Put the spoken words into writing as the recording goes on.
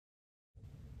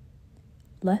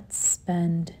let's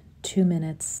spend 2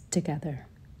 minutes together.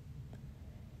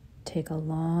 Take a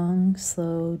long,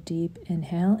 slow, deep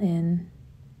inhale in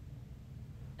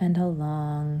and a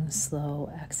long,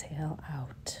 slow exhale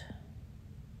out.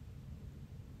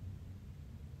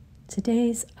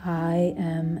 Today's I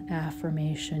am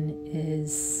affirmation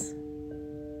is: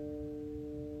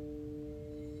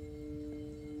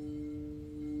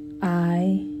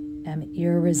 I am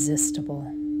irresistible.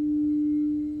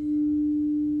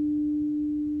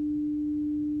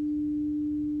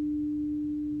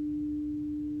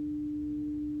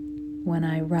 When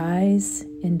I rise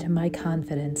into my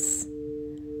confidence,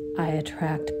 I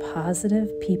attract positive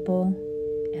people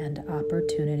and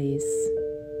opportunities.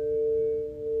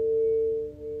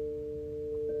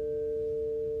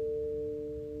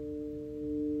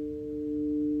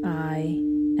 I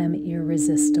am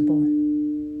irresistible.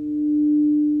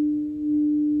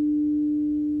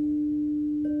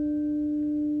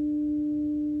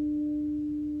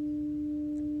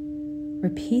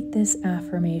 Repeat this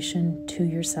affirmation to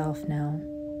yourself now,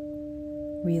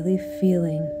 really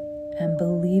feeling and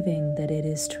believing that it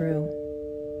is true.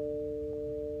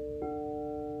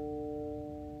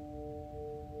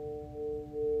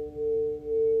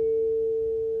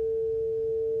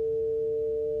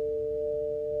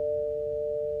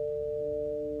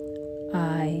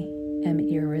 I am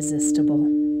irresistible.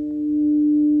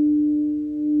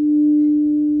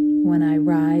 When I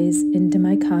rise into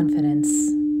my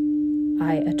confidence,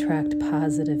 I attract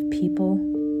positive people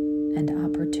and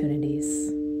opportunities.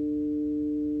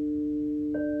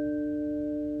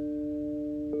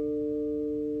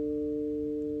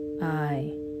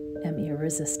 I am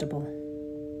irresistible.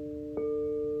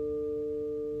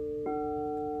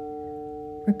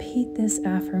 Repeat this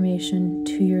affirmation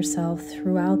to yourself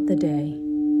throughout the day,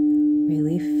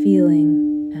 really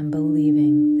feeling and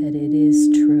believing that it is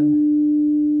true.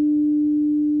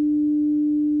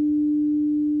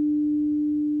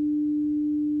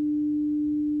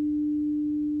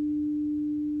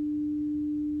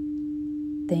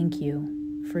 Thank you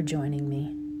for joining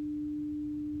me.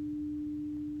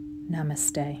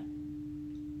 Namaste.